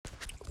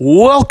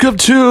Welcome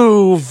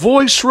to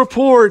Voice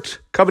Report,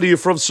 coming to you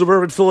from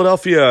suburban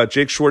Philadelphia.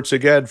 Jake Schwartz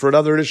again for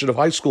another edition of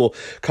high school,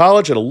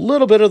 college, and a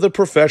little bit of the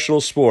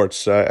professional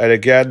sports. And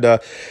again,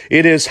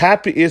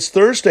 it's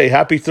Thursday.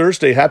 Happy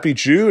Thursday. Happy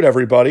June,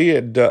 everybody.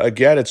 And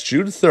again, it's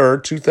June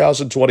 3rd,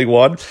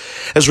 2021,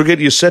 as we're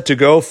getting you set to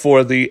go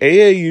for the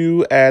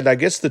AAU and I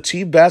guess the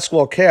team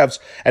basketball camps.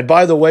 And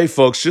by the way,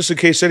 folks, just in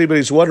case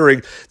anybody's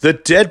wondering, the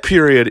dead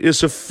period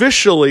is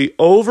officially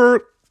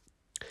over,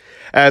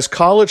 as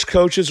college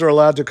coaches are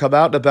allowed to come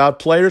out and about.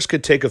 Players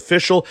can take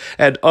official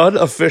and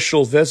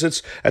unofficial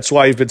visits. That's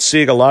why you've been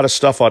seeing a lot of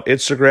stuff on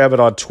Instagram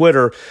and on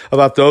Twitter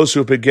about those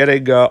who have been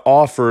getting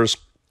offers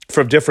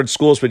from different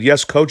schools. But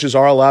yes, coaches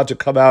are allowed to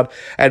come out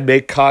and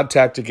make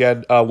contact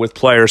again with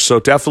players. So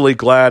definitely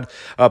glad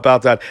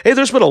about that. Hey,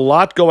 there's been a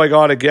lot going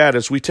on again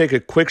as we take a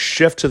quick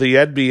shift to the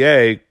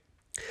NBA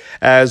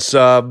as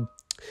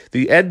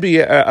the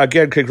NBA,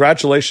 again,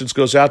 congratulations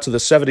goes out to the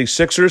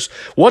 76ers.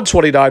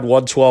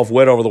 129-112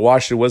 win over the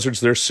Washington Wizards.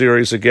 Their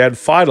series, again,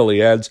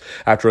 finally ends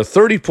after a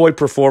 30-point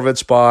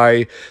performance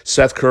by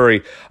Seth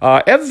Curry.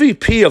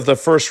 MVP of the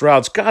first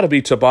round's got to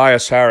be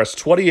Tobias Harris,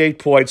 28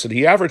 points, and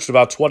he averaged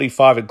about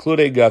 25,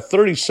 including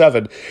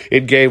 37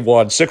 in Game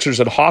 1. Sixers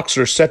and Hawks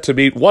are set to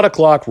meet 1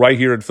 o'clock right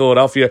here in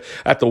Philadelphia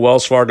at the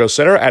Wells Fargo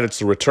Center, and it's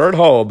the return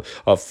home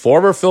of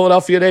former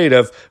Philadelphia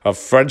native of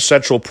Friends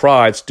Central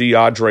Pride's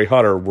DeAndre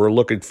Hunter. We're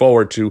looking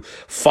forward to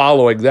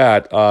following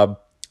that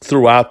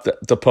throughout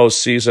the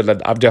postseason, and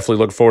I'm definitely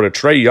looking forward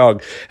to Trae Young.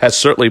 Has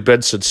certainly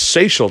been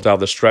sensational down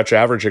the stretch,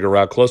 averaging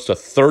around close to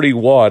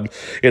 31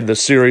 in the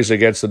series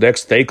against the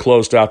Knicks. They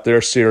closed out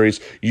their series.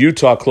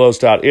 Utah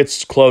closed out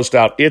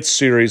its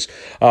series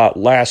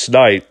last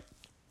night.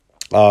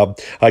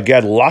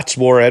 Again, lots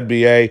more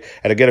NBA.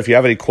 And again, if you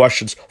have any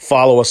questions,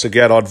 follow us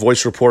again on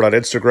Voice Report on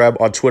Instagram,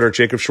 on Twitter,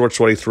 Jacob Shorts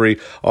 23,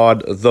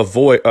 on the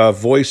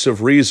Voice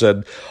of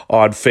Reason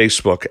on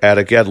Facebook. And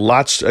again,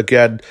 lots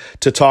to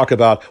talk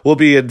about. We'll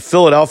be in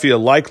Philadelphia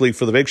likely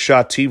for the Big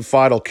Shot Team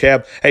Final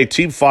Camp. Hey,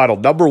 Team Final,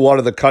 number one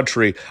in the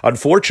country.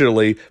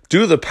 Unfortunately, due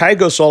to the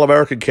Pangos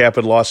All-American Camp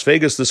in Las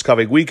Vegas this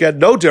coming weekend,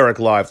 no Derek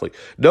Lively,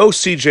 no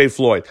CJ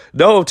Floyd,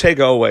 no Otega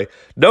Owe,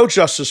 no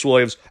Justice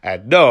Williams,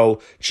 and no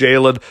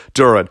Jalen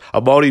Duren.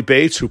 Amoni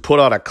Bates, who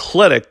put on a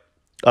clinic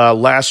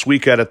last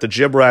weekend at the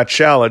Gym Rat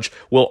Challenge,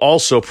 will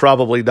also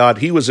probably not.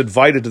 He was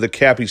invited to the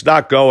camp. He's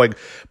not going.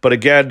 But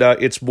again,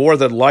 it's more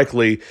than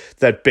likely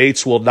that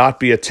Bates will not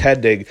be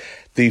attending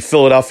the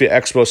Philadelphia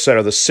Expo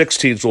Center. The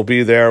 16s will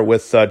be there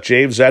with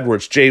James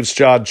Edwards, James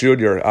John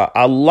Jr.,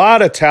 a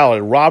lot of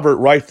talent, Robert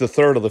Wright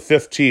III of the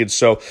 15.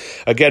 So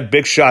again,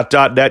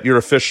 BigShot.net, your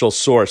official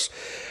source.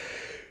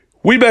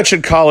 We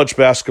mentioned college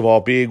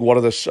basketball being one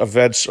of the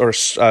events or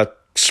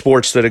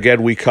sports that,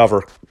 again, we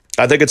cover.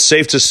 I think it's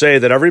safe to say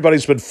that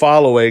everybody's been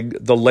following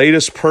the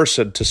latest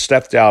person to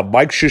step down.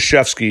 Mike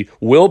Krzyzewski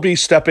will be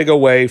stepping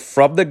away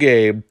from the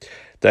game.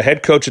 The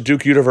head coach at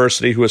Duke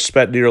University, who has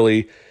spent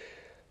nearly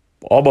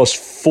almost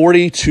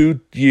 42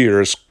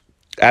 years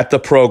at the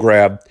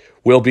program,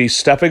 will be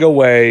stepping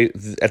away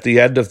at the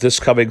end of this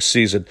coming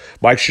season.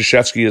 Mike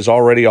Krzyzewski is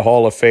already a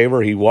Hall of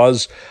Famer. He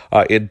was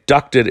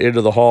inducted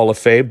into the Hall of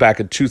Fame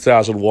back in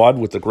 2001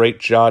 with the great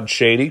John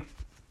Chaney.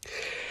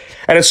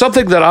 And it's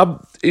something that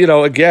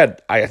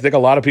I think a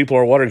lot of people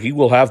are wondering, he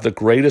will have the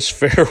greatest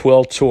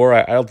farewell tour.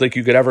 I don't think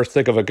you could ever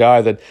think of a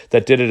guy that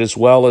did it as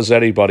well as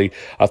anybody.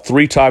 A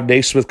 3-time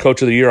Naismith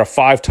Coach of the Year, a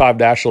 5-time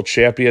national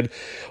champion,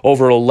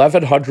 over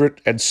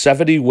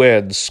 1,170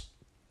 wins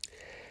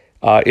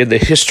in the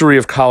history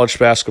of college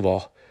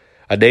basketball.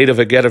 A native,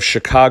 again, of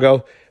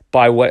Chicago,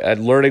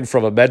 and learning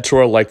from a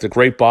mentor like the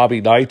great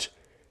Bobby Knight.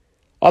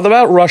 On the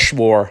Mount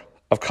Rushmore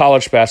of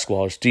college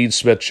basketball is Dean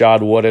Smith,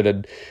 John Wooden,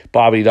 and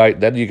Bobby Knight.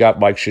 And then you got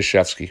Mike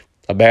Krzyzewski,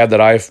 a man that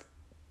I've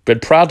been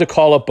proud to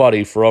call a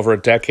buddy for over a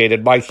decade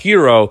and my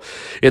hero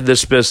in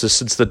this business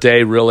since the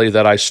day, really,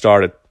 that I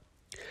started.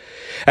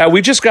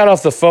 We just got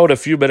off the phone a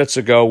few minutes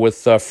ago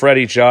with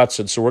Freddie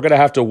Johnson, so we're going to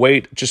have to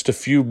wait just a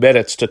few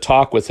minutes to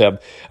talk with him.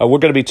 We're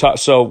going to be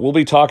we'll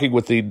be talking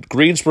with the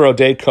Greensboro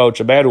Day coach,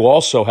 a man who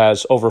also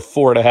has over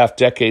 4.5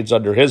 decades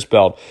under his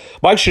belt.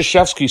 Mike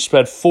Krzyzewski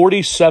spent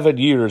 47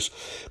 years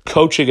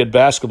coaching in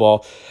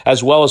basketball,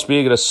 as well as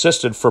being an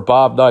assistant for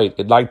Bob Knight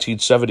in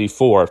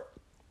 1974.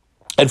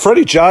 And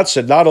Freddie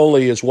Johnson not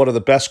only is one of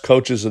the best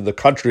coaches in the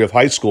country of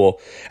high school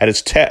and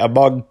is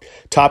among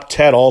top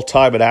 10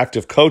 all-time and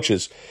active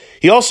coaches,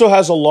 he also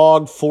has a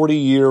long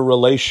 40-year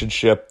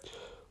relationship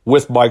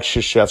with Mike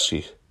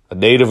Krzyzewski, a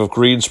native of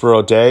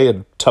Greensboro Day,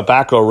 and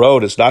Tobacco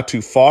Road is not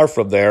too far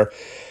from there.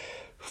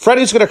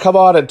 Freddie's going to come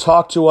on and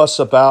talk to us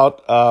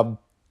about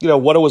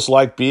what it was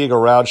like being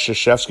around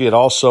Krzyzewski and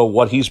also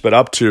what he's been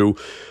up to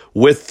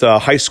with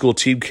high school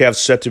team camps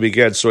set to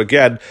begin. So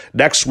again,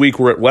 next week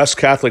we're at West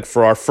Catholic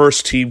for our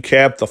first team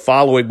camp. The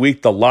following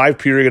week, the live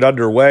period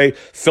underway,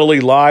 Philly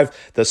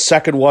Live. The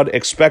second one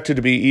expected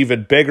to be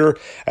even bigger,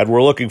 and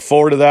we're looking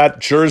forward to that.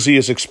 Jersey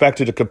is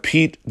expected to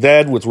compete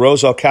then with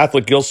Roselle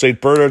Catholic, Gill St.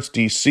 Bernard's.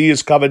 DC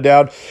is coming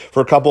down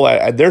for a couple,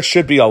 and there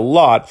should be a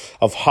lot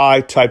of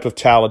high type of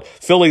talent.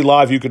 Philly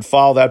Live, you can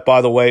follow that,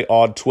 by the way,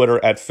 on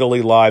Twitter at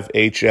Philly Live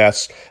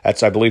HS.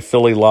 That's, I believe,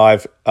 Philly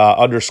Live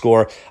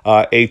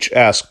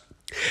 _HS.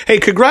 Hey,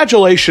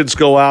 congratulations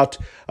go out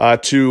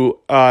to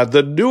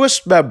the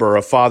newest member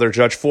of Father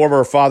Judge,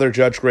 former Father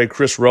Judge Grade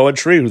Chris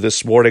Rowantree, who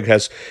this morning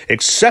has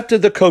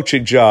accepted the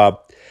coaching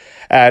job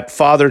at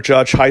Father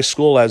Judge High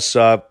School as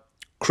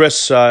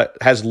Chris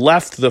has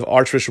left the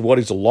Archbishop Wood.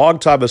 He's a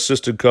longtime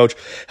assistant coach,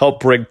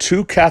 helped bring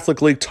 2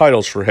 Catholic League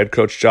titles for head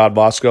coach John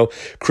Mosco.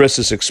 Chris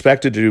is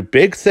expected to do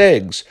big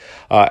things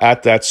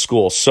at that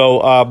school.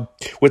 So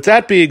with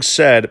that being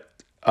said,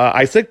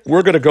 I think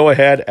we're going to go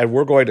ahead and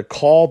we're going to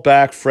call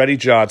back Freddie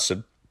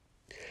Johnson.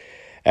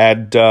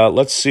 And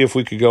let's see if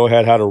we can go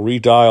ahead how to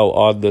redial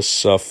on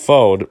this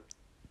phone.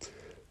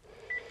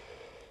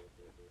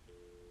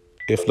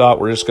 If not,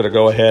 we're just going to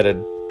go ahead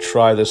and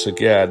try this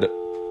again.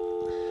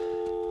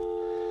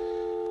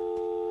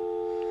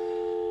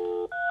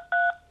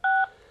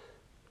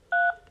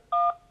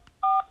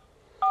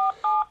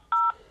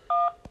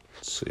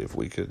 Let's see if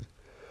we can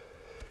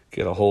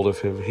get a hold of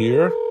him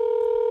here.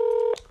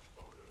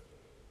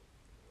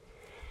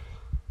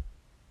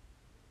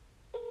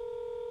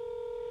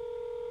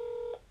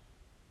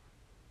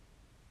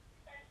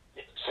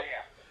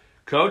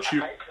 Coach,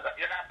 you're not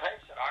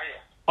patient, are you?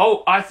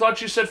 Oh, I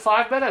thought you said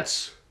 5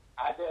 minutes.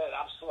 I did.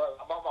 I'm slow.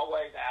 I'm on my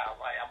way now.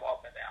 I'm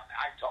walking down.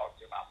 I can talk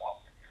to him. I'm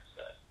walking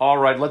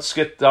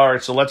here.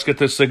 So let's get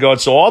this thing going.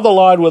 So on the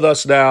line with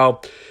us now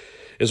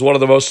is one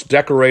of the most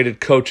decorated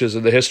coaches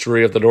in the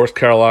history of the North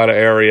Carolina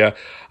area.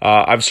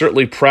 I'm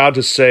certainly proud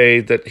to say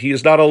that he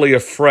is not only a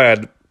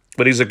friend,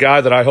 but he's a guy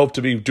that I hope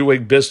to be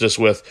doing business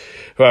with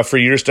for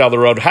years down the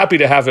road. Happy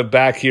to have him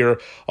back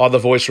here on the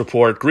Voice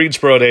Report.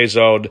 Greensboro Days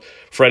own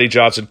Freddie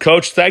Johnson.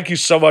 Coach, thank you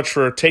so much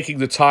for taking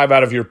the time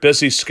out of your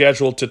busy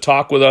schedule to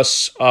talk with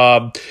us.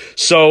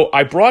 So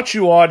I brought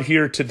you on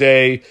here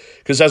today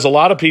because, as a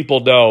lot of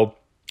people know,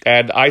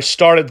 and I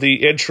started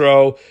the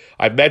intro,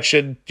 I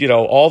mentioned,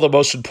 all the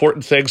most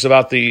important things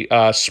about the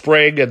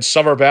spring and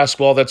summer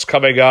basketball that's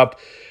coming up.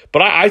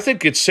 But I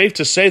think it's safe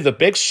to say the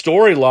big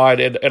storyline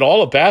in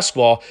all of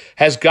basketball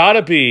has got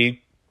to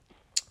be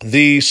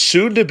the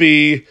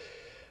soon-to-be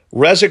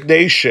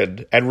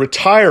resignation and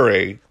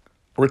retirement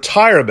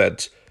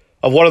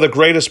of one of the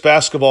greatest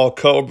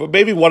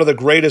maybe one of the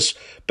greatest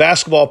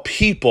basketball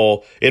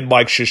people in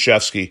Mike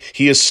Krzyzewski.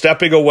 He is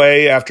stepping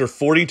away after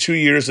 42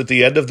 years at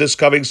the end of this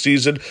coming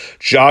season.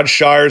 Jon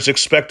Scheyer is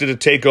expected to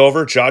take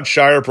over. Jon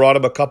Scheyer brought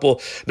him a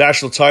couple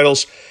national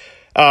titles.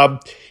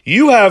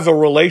 You have a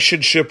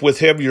relationship with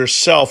him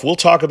yourself. We'll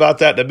talk about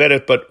that in a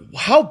minute, but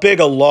how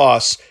big a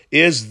loss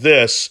is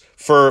this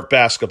for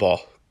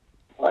basketball?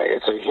 Well,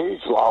 it's a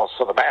huge loss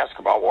for the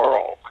basketball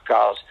world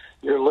because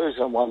you're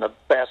losing one of the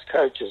best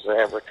coaches that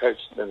ever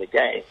coached in the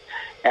game,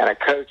 and a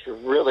coach who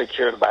really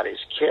cared about his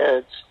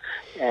kids.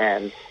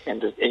 And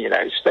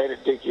he stayed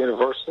at Duke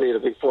University.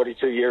 It'll be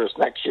 42 years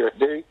next year at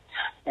Duke,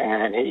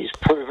 and he's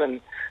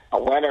proven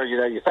a winner.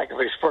 You think of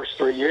his first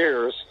 3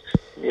 years,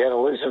 he had a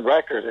losing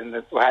record, and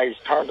how he's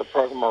turned the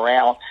program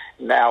around.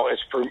 Now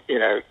it's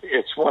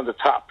one of the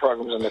top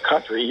programs in the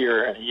country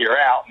year in and year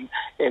out,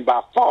 and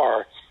by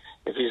far,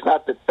 if he's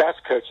not the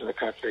best coach in the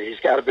country, he's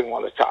got to be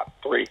one of the top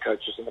 3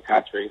 coaches in the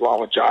country,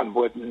 along with John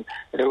Wooden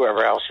and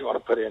whoever else you want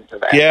to put into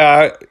that.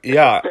 Yeah.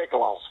 It's a big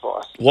loss for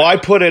us. Well, I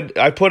put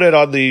it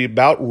on the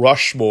Mount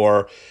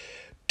Rushmore.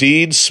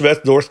 Dean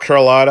Smith, North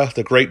Carolina,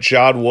 the great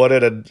John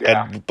Wooden,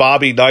 and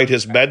Bobby Knight,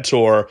 his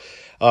mentor.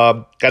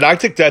 And I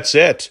think that's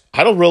it.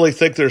 I don't really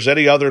think there's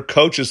any other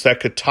coaches that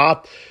could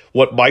top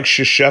what Mike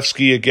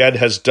Krzyzewski, again,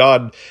 has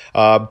done.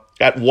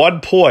 At one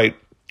point,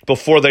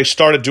 before they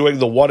started doing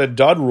the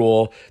one-and-done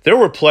rule, there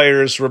were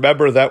players,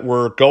 remember, that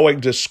were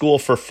going to school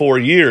for 4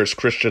 years.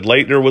 Christian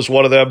Laettner was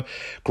one of them.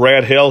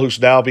 Grant Hill, who's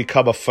now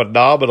become a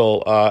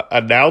phenomenal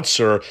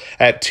announcer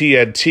at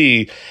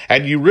TNT.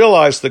 And you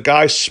realize the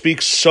guy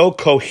speaks so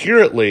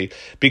coherently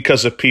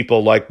because of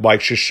people like Mike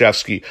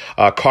Krzyzewski.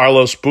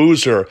 Carlos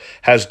Boozer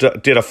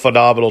did a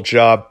phenomenal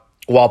job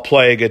while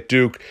playing at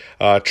Duke.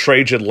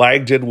 Trajan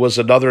Langdon was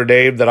another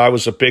name that I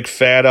was a big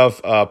fan of.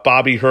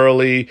 Bobby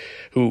Hurley,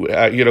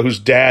 whose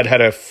dad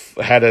had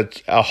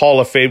a Hall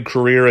of Fame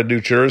career in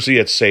New Jersey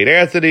at St.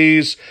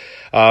 Anthony's.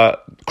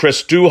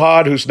 Chris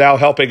Duhon, who's now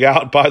helping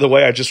out, by the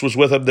way, I just was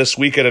with him this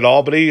weekend in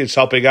Albany. He's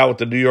helping out with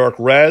the New York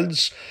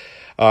Reds.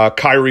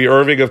 Kyrie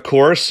Irving, of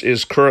course,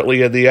 is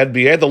currently in the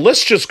NBA. The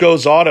list just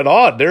goes on and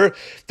on.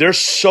 There's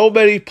so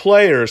many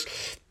players.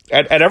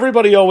 And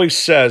everybody always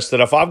says that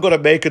if I'm going to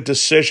make a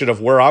decision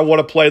of where I want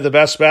to play the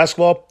best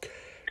basketball,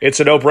 it's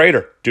a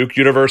no-brainer, Duke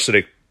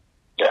University.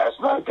 There's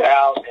no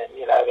doubt.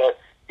 And,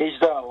 he's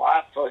done a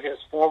lot for of his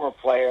former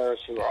players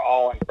who are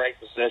all in great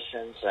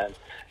positions, and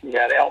you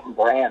got Elton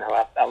Brand, who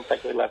I don't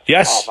think we left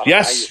Yes, off.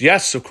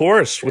 yes, of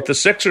course, with the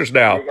Sixers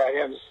now. You got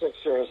him, the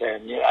Sixers,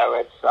 and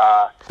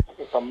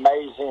it's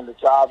amazing the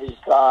job he's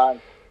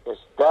done. It's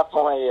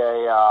definitely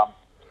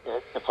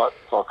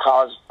for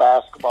college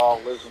basketball,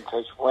 losing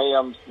Coach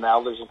Williams, now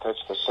losing Coach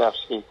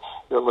Krzyzewski,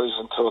 you're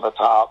losing two of the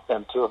top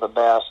and two of the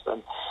best,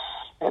 and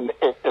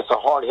it's a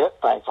hard hit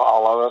thing for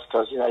all of us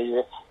because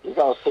you're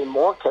going to see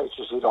more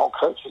coaches who don't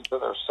coach into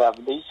their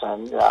 70s,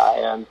 and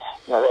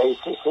the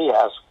ACC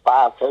has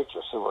 5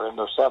 coaches who are in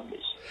their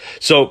 70s.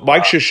 So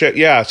Mike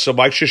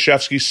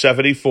Krzyzewski's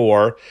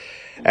 74,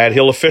 and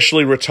he'll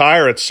officially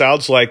retire. It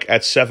sounds like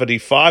at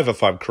 75,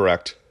 if I'm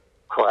correct.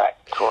 Correct.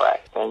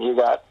 And you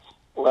got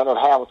Leonard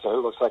Hamilton,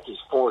 who looks like he's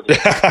 40. You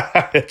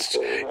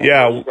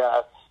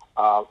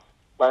got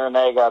Larry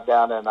Naga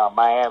down in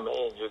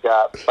Miami, and you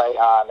got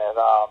Boeheim at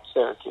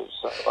Syracuse.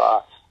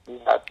 So you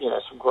got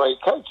some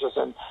great coaches,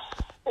 and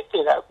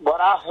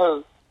what I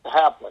hope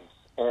happens,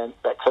 and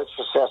that Coach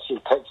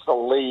Krzyzewski takes the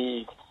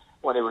lead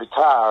when he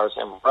retires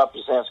and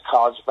represents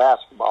college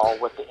basketball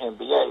with the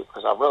NBA,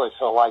 because I really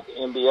feel like the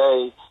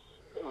NBA,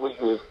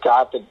 we've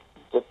got to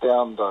get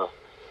them to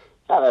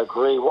kind of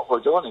agree what we're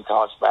doing in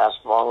college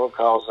basketball,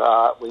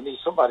 because we need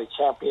somebody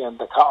champion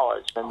the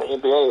college. And the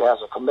NBA has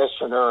a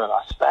commissioner and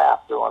a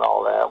staff doing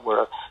all that,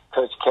 where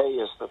Coach K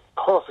is the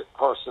perfect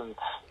person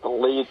to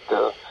lead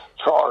the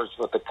charge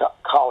with the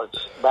college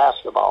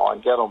basketball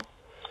and get them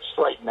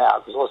straightened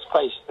out. Because let's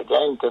face it, the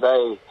game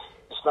today,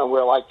 it's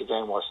nowhere like the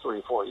game was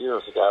 3-4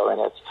 years ago.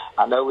 And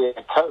I know we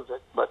had COVID,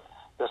 but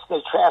this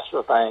new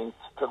transfer thing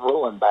could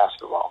ruin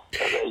basketball.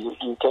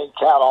 You can't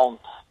count on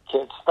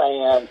kids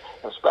staying.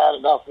 It's bad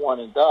enough one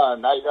and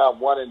done. Now you got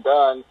one and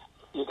done.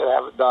 You could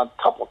have it done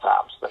a couple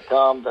times. They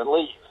come, then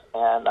leave.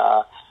 And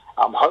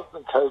I'm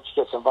hoping Coach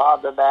gets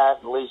involved in that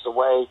and leads the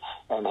way,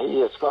 and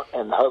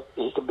hope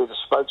he can be the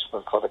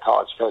spokesman for the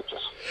college coaches.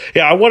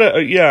 Yeah, I want to.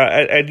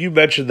 And you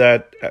mentioned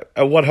that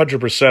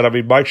 100%. I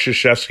mean, Mike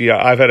Krzyzewski,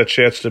 I've had a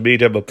chance to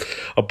meet him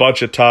a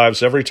bunch of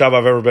times. Every time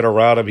I've ever been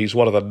around him, he's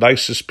one of the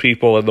nicest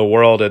people in the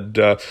world, and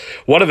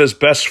one of his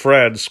best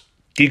friends.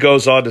 He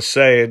goes on to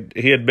say, and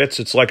he admits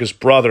it's like his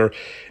brother,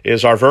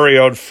 is our very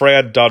own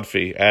Fran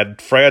Dunphy. And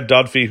Fran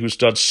Dunphy, who's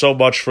done so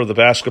much for the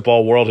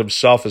basketball world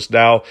himself, is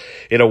now,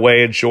 in a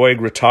way,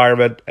 enjoying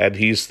retirement, and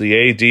he's the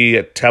AD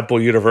at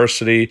Temple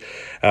University.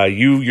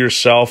 You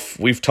yourself,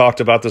 we've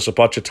talked about this a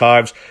bunch of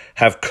times,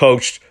 have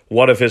coached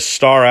one of his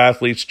star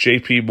athletes,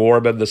 J.P.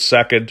 Moorman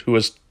II,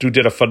 who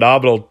did a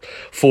phenomenal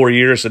 4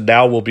 years and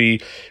now will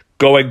be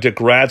going to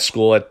grad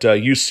school at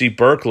UC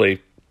Berkeley.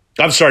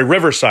 I'm sorry,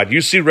 Riverside,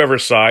 UC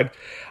Riverside.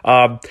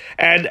 And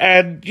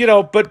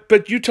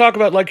but you talk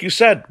about, like you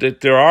said, that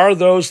there are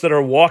those that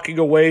are walking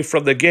away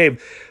from the game.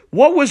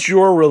 What was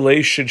your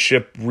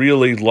relationship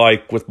really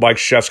like with Mike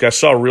Krzyzewski? I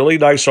saw a really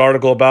nice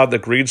article about the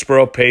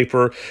Greensboro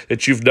paper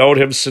that you've known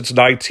him since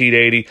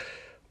 1980.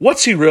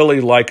 What's he really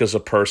like as a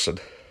person?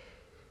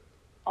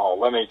 Oh,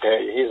 let me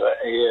tell you, he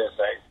is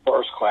a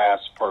first-class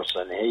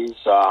person.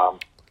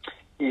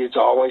 He's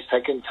always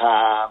taken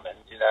time, and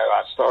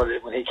I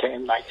started when he came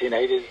in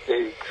 1980 to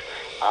Duke.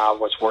 I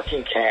was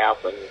working camp,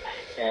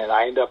 and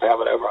I ended up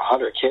having over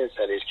 100 kids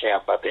at his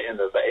camp at the end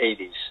of the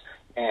 80s.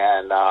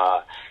 And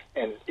I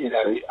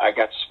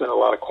got to spend a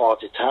lot of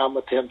quality time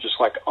with him, just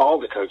like all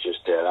the coaches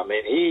did. I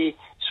mean, he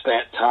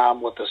spent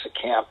time with us at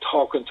camp,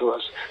 talking to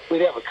us.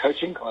 We'd have a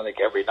coaching clinic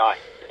every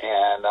night,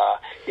 and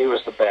he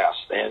was the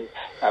best. And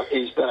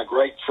he's been a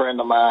great friend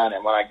of mine,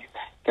 and when I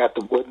got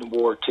the Wooden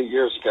Award 2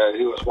 years ago,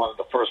 he was one of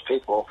the first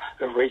people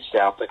who reached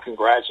out to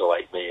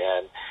congratulate me.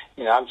 And,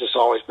 I've just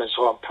always been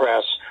so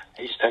impressed.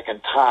 He's taken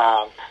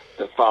time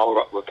to follow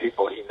up with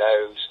people he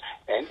knows.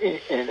 And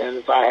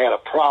if I had a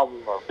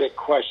problem or a big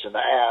question to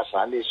ask,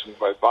 I need some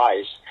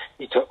advice,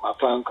 he took my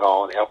phone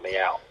call and helped me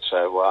out.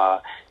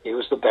 So he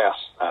was the best,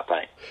 I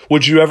think.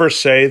 Would you ever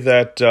say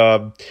that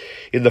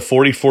in the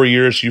 44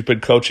 years you've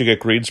been coaching at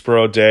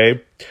Greensboro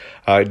Day,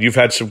 you've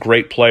had some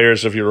great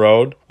players of your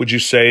own, would you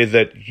say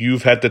that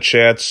you've had the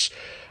chance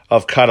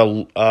of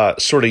kind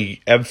of sort of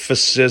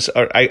emphasis,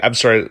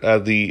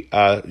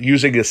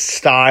 using a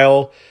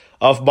style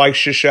of Mike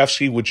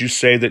Krzyzewski? Would you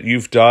say that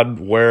you've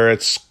done where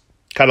it's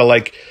kind of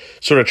like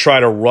sort of try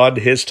to run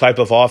his type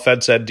of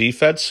offense and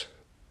defense?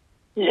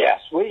 Yes,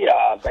 we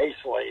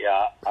basically,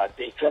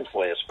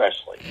 defensively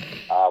especially,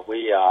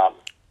 we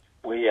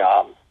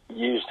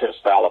used his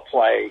style of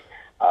play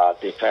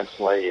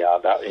defensively.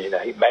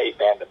 He made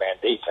man-to-man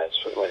defense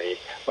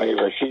when he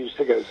refused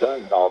to go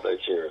zone all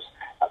those years.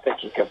 I think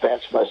he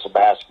convinced most of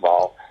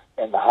basketball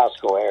in the high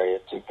school area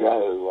to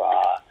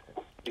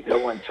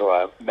go into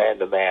a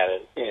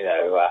man-to-man, and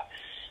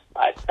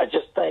I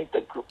just think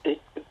that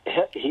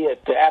he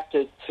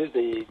adapted to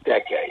the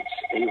decades.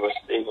 He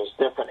was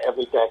different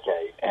every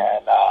decade,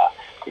 and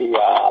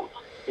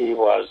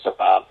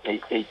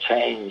he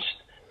changed.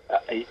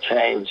 He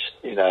changed,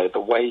 the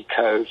way he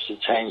coached. He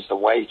changed the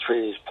way he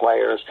treated his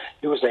players.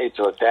 He was able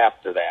to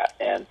adapt to that,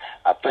 and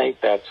I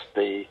think that's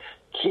the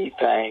key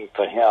thing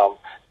for him.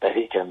 That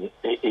he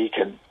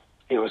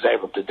was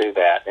able to do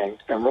that and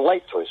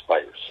relate to his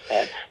players.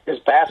 And his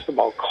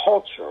basketball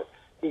culture,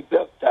 he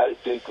built that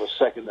at Duke was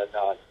second to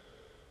none.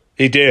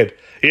 He did.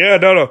 Yeah,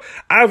 no.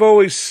 I've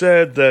always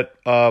said that,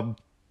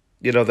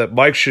 that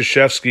Mike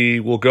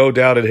Krzyzewski will go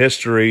down in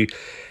history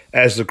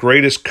as the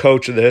greatest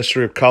coach in the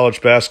history of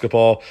college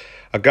basketball,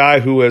 a guy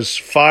who has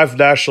 5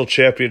 national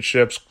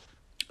championships,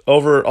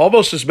 over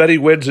almost as many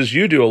wins as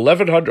you do,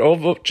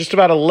 1,100, just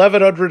about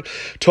 1,100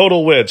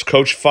 total wins.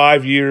 Coached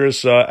 5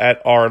 years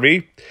at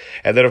Army,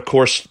 and then, of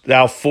course,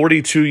 now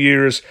 42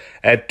 years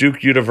at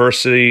Duke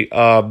University.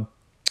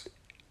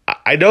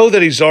 I know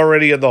that he's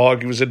already in the Hall.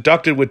 He was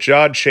inducted with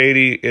John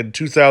Chaney in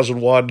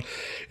 2001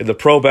 in the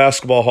Pro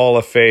Basketball Hall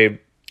of Fame.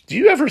 Do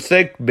you ever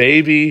think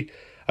maybe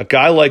a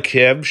guy like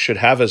him should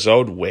have his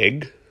own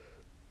wing?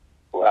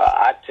 Well,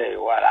 I tell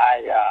you what,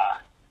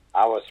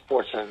 I was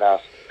fortunate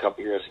enough a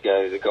couple years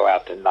ago to go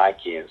out to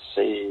Nike and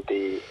see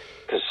the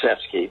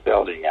Krzyzewski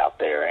building out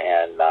there,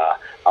 and I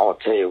will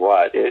tell you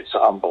what, it's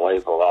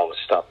unbelievable all the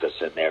stuff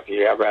that's in there. If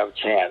you ever have a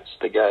chance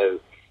to go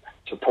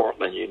to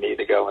Portland, you need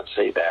to go and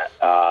see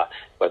that.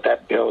 But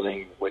that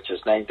building, which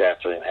is named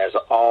after him, has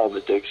all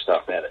the Duke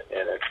stuff in it,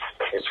 and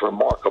it's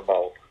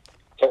remarkable,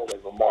 totally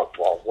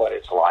remarkable what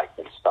it's like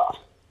and stuff.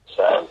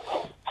 So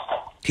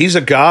he's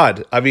a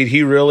god. I mean,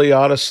 he really,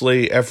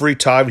 honestly, every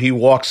time he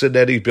walks into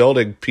any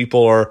building,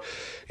 people are,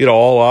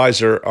 all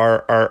eyes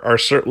are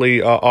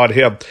certainly on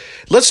him.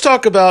 Let's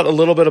talk about a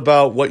little bit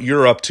about what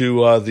you're up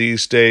to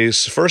these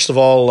days. First of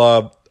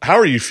all, how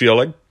are you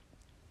feeling?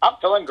 I'm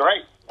feeling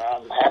great.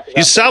 I'm happy.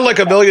 You sound like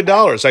 $1 million.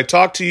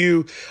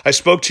 I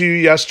spoke to you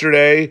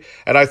yesterday,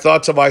 and I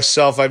thought to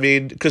myself, I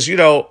mean, because,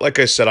 like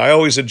I said, I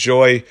always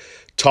enjoy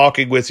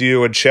talking with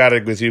you and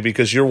chatting with you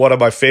because you're one of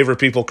my favorite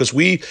people, because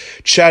we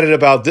chatted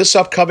about this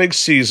upcoming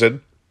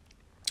season.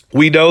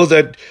 We know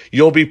that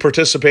you'll be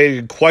participating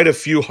in quite a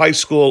few high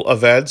school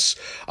events.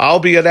 I'll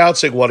be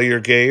announcing one of your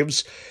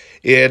games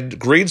in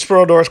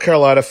Greensboro, North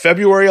Carolina,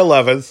 February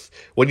 11th,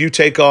 when you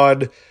take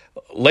on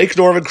Lake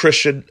Norman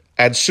Christian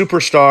and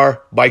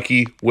superstar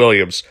Mikey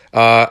Williams.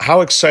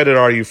 How excited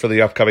are you for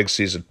the upcoming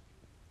season?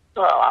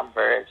 Well, I'm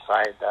very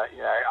excited.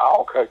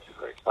 All coaches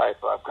are excited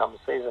for the upcoming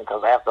season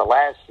because after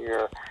last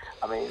year,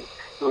 I mean,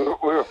 we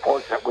were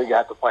fortunate we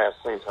got to play a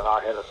season.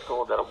 Our head of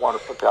school did a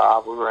wonderful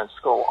job. We were in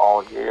school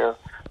all year.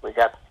 We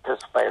got to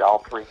participate all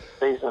 3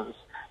 seasons,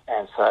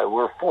 and so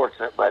we're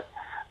fortunate, but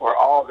we're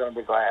all going to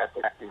be glad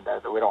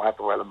that we don't have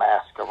to wear the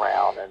mask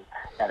around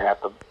and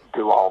have to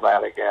do all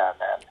that again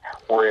and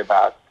worry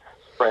about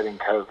spreading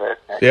COVID.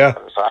 Yeah.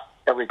 So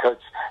every coach,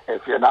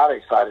 if you're not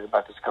excited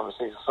about this coming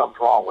season,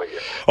 something's wrong with you.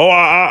 Oh,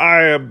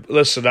 I am.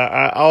 Listen,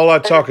 all I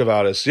talk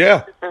about is,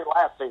 yeah.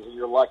 Last season,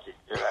 you're lucky.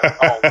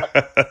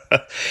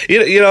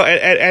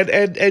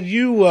 And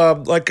you,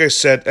 like I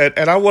said,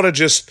 and I want to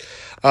just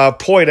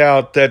point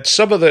out that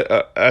some of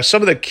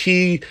the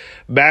key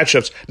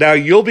matchups. Now,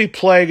 you'll be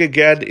playing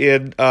again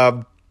in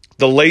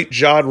the late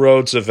John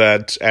Rhodes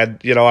event. And,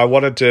 I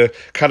wanted to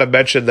kind of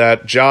mention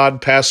that John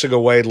passing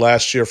away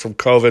last year from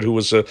COVID, who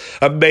was an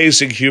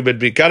amazing human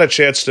being. Got a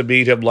chance to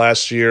meet him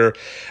last year.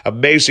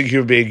 Amazing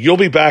human being. You'll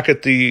be back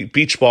at the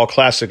Beach Ball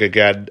Classic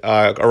again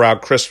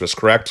around Christmas,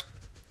 correct?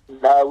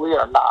 No, we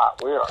are not.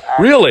 We are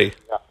actually, really?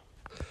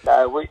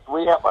 No,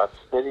 we have a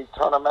city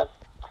tournament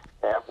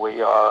that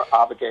we are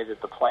obligated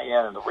to play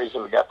in, and the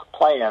reason we got to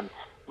play in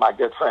my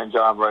good friend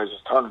John Rose's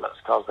tournament is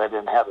because they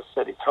didn't have a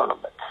city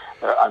tournament.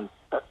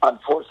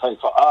 Unfortunately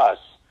for us,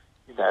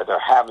 they're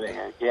having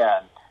it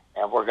again,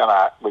 and we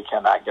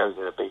cannot go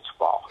to the beach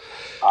ball.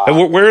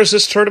 And where is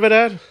this tournament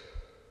at? It's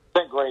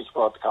in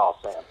Greensboro at the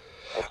Coliseum.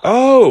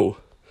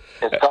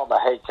 It's called the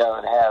HACO.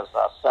 It has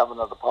 7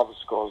 of the public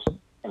schools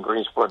in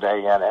Greensboro Day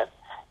in it,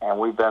 and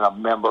we've been a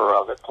member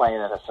of it, playing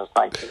in it since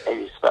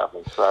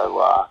 1987.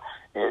 So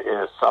it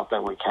is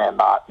something we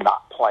cannot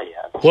not play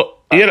in. Well,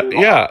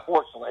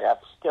 Unfortunately,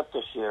 have to skip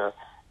this year,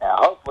 and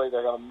hopefully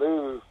they're going to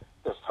move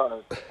this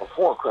tournament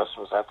before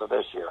Christmas after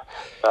this year.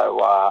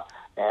 So,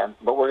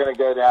 but we're going to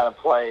go down and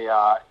play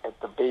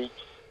at the beach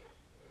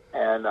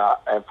in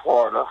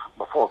Florida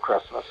before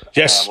Christmas.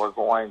 Yes. And we're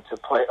going to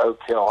play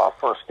Oak Hill, our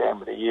first game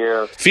of the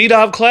year.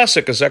 Phenom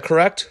Classic, is that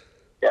correct?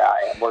 Yeah,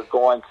 and we're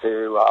going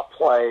to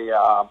play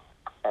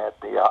at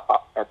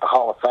the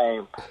Hall of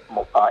Fame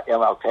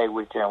MLK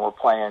weekend. We're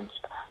playing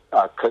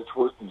Coach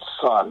Wooten's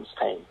son's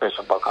team,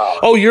 Bishop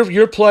O'Connor. Oh,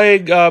 you're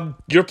playing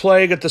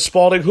at the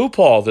Spalding Hoop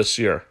Hall this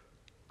year.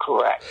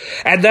 Correct.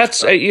 And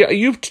that's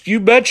you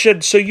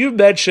mentioned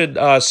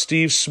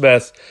Steve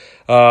Smith,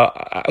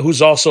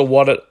 who's also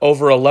won it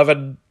over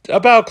 11,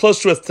 about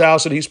close to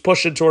 1,000. He's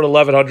pushing toward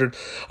 1,100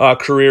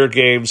 career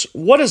games.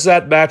 What does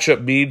that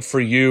matchup mean for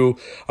you?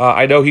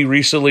 I know he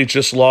recently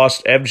just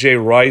lost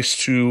MJ Rice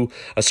to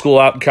a school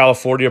out in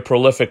California,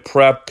 Prolific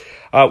Prep.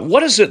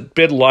 What has it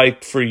been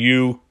like for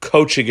you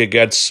coaching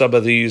against some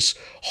of these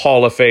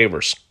Hall of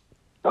Famers?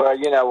 Well,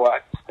 you know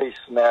what? Steve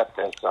Smith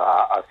is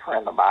a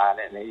friend of mine,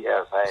 and he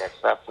is an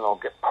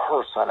exceptional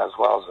person as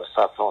well as an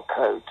exceptional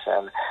coach.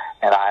 And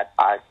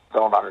I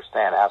don't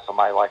understand how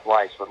somebody like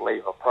Rice would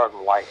leave a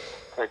program like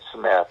Coach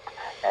Smith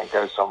and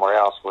go somewhere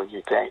else where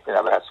you can't,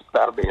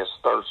 that'll be his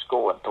third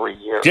school in 3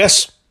 years.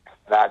 Yes.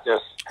 And I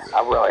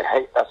really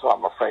hate, that's what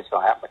I'm afraid is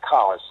going to happen to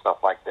college,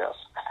 stuff like this.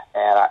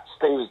 And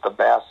Steve's the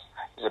best.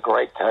 He's a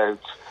great coach.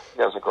 He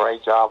does a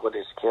great job with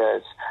his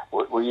kids.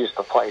 We used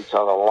to play each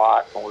other a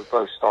lot when we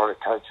both started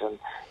coaching,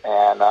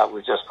 and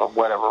we just, for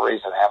whatever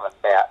reason, haven't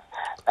met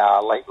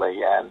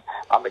lately. And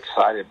I'm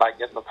excited about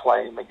getting to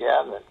play him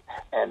again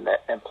and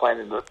playing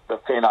in the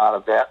Phenon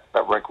event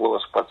that Rick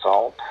Lewis puts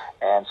on.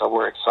 And so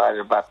we're excited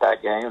about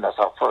that game. That's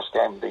our first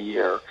game of the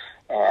year,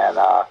 and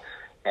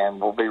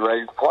we'll be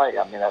ready to play.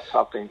 I mean, that's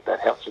something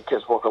that helps the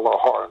kids work a little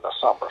harder in the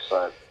summer.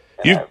 So,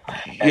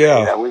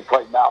 we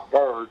played Mount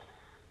Bird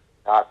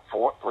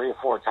 3 or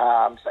 4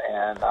 times,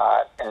 and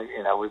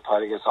we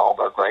played against all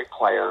their great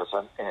players,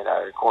 and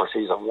of course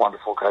he's a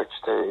wonderful coach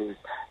too.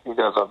 He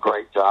does a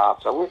great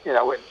job. So we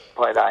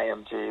played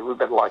IMG. We've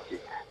been lucky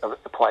to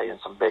play in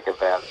some big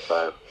events.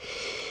 So.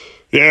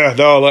 Yeah,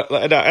 no,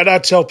 and I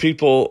tell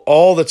people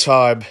all the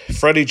time,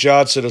 Freddie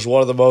Johnson is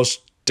one of the most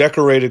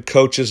decorated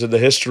coaches in the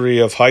history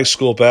of high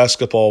school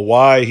basketball.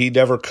 Why he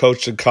never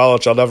coached in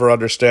college, I'll never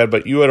understand.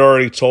 But you had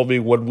already told me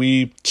when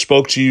we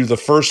spoke to you the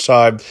first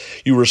time,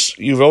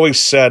 you've always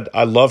said,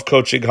 I love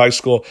coaching high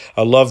school.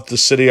 I love the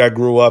city I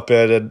grew up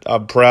in, and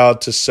I'm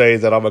proud to say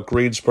that I'm a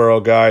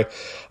Greensboro guy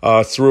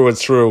through and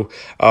through.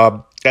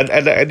 And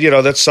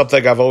that's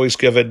something I've always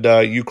given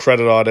you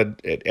credit on.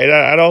 And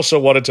I also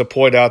wanted to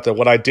point out that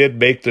when I did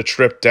make the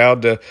trip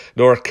down to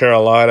North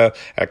Carolina,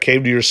 I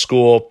came to your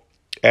school,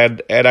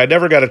 and I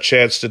never got a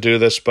chance to do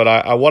this, but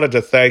I wanted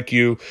to thank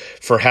you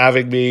for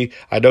having me.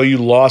 I know you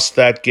lost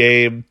that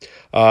game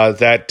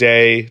that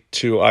day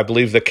to, I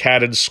believe, the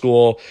Cannon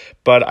School,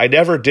 but I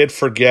never did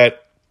forget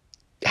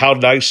how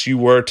nice you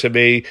were to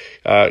me.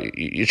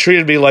 You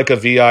treated me like a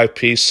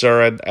VIP,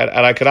 sir, and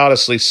I can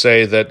honestly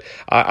say that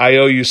I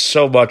owe you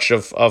so much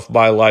of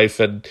my life,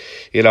 and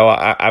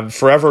I'm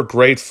forever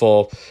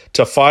grateful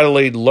to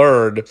finally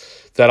learn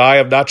that I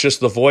am not just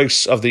the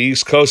voice of the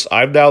East Coast,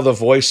 I'm now the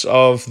voice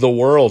of the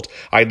world.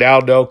 I now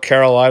know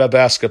Carolina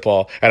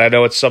basketball, and I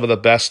know it's some of the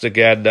best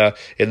again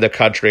in the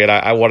country, and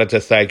I wanted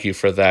to thank you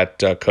for that,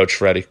 Coach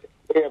Freddie.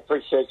 We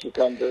appreciate you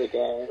coming to the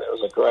game. It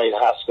was a great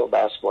high school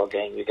basketball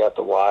game you got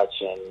to watch,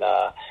 and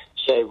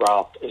Shay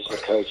Roth is the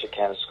coach at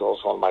Cannon School.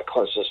 He's one of my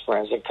closest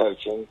friends in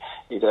coaching.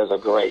 He does a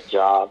great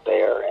job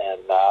there, and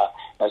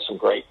has some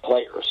great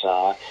players.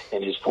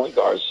 And his starting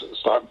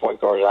point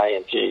guard at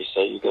IMG.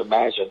 So you can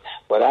imagine,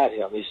 without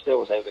him, he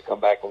still was able to come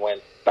back and win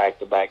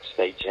back-to-back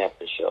state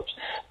championships.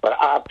 But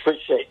I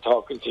appreciate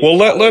talking to you. Well,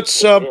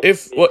 let's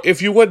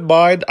if you wouldn't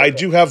mind, I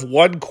do have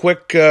one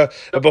quick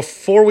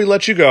before we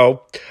let you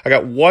go. I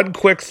got one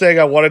quick thing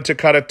I wanted to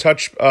kind of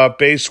touch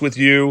base with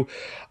you.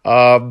 We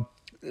are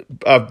in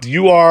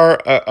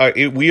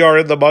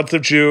the month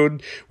of June.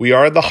 We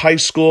are in the high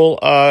school.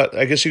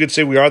 I guess you could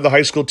say we are in the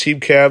high school team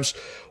camps.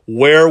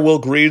 Where will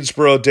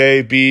Greensboro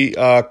Day be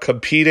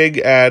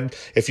competing? And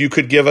if you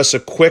could give us a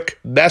quick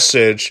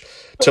message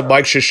to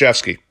Mike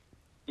Krzyzewski.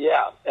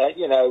 Yeah,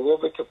 we'll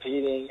be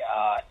competing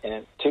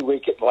in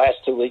the last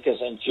 2 weekends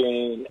in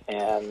June,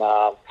 and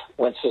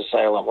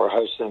Winston-Salem. We're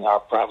hosting our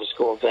private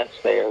school events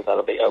there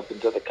that'll be open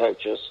to the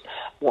coaches.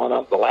 One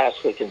of the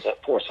last weekends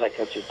at Forsyth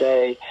Country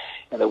Day,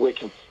 and the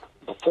weekend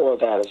before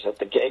that is at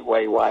the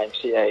Gateway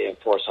YMCA in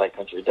Forsyth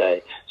Country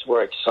Day. So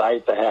we're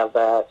excited to have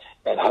that,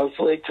 and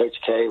hopefully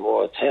Coach K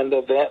will attend the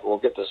event. We'll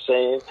get to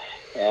see him.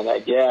 And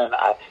again,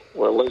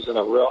 we're losing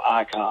a real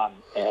icon,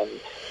 and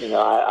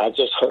I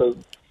just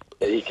hope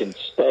that he can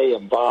stay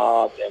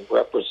involved and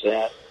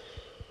represent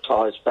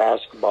college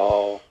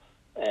basketball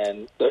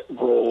and the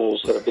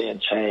rules that are being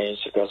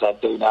changed, because I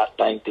do not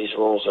think these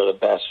rules are the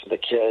best for the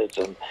kids.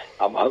 And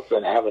I'm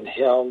hoping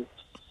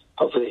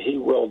hopefully he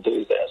will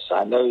do this.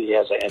 I know he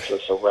has an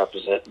interest in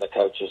representing the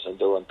coaches and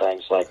doing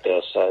things like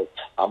this, so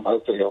I'm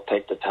hoping he'll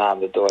take the time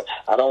to do it.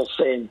 I don't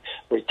see him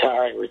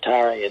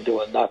retiring and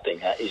doing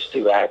nothing. He's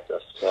too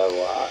active.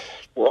 So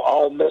we'll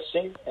all miss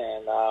him,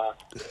 and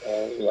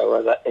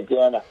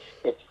again,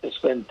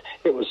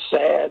 it was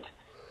sad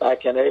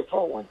back in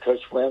April when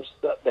Coach Wim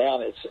stepped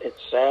down.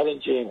 It's sad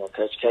in June when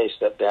Coach K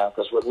stepped down,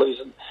 because we're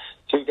losing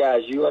two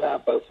guys you and I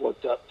both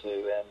looked up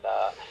to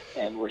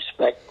and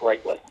respect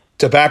greatly.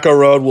 Tobacco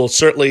Road will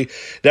certainly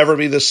never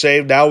be the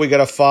same. Now we got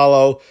to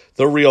follow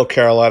the real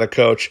Carolina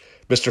coach,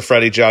 Mr.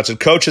 Freddie Johnson.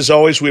 Coach, as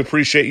always, we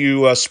appreciate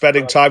you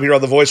spending time here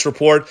on the Voice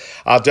Report.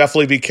 I'll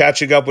definitely be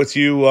catching up with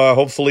you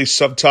hopefully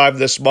sometime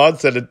this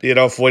month. And,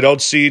 if we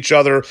don't see each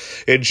other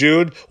in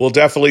June, we'll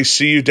definitely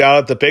see you down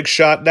at the Big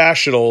Shot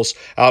Nationals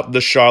out in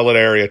the Charlotte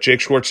area. Jake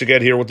Schwartz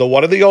again here with the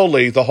one and the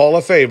only, the Hall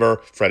of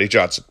Famer, Freddie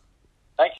Johnson.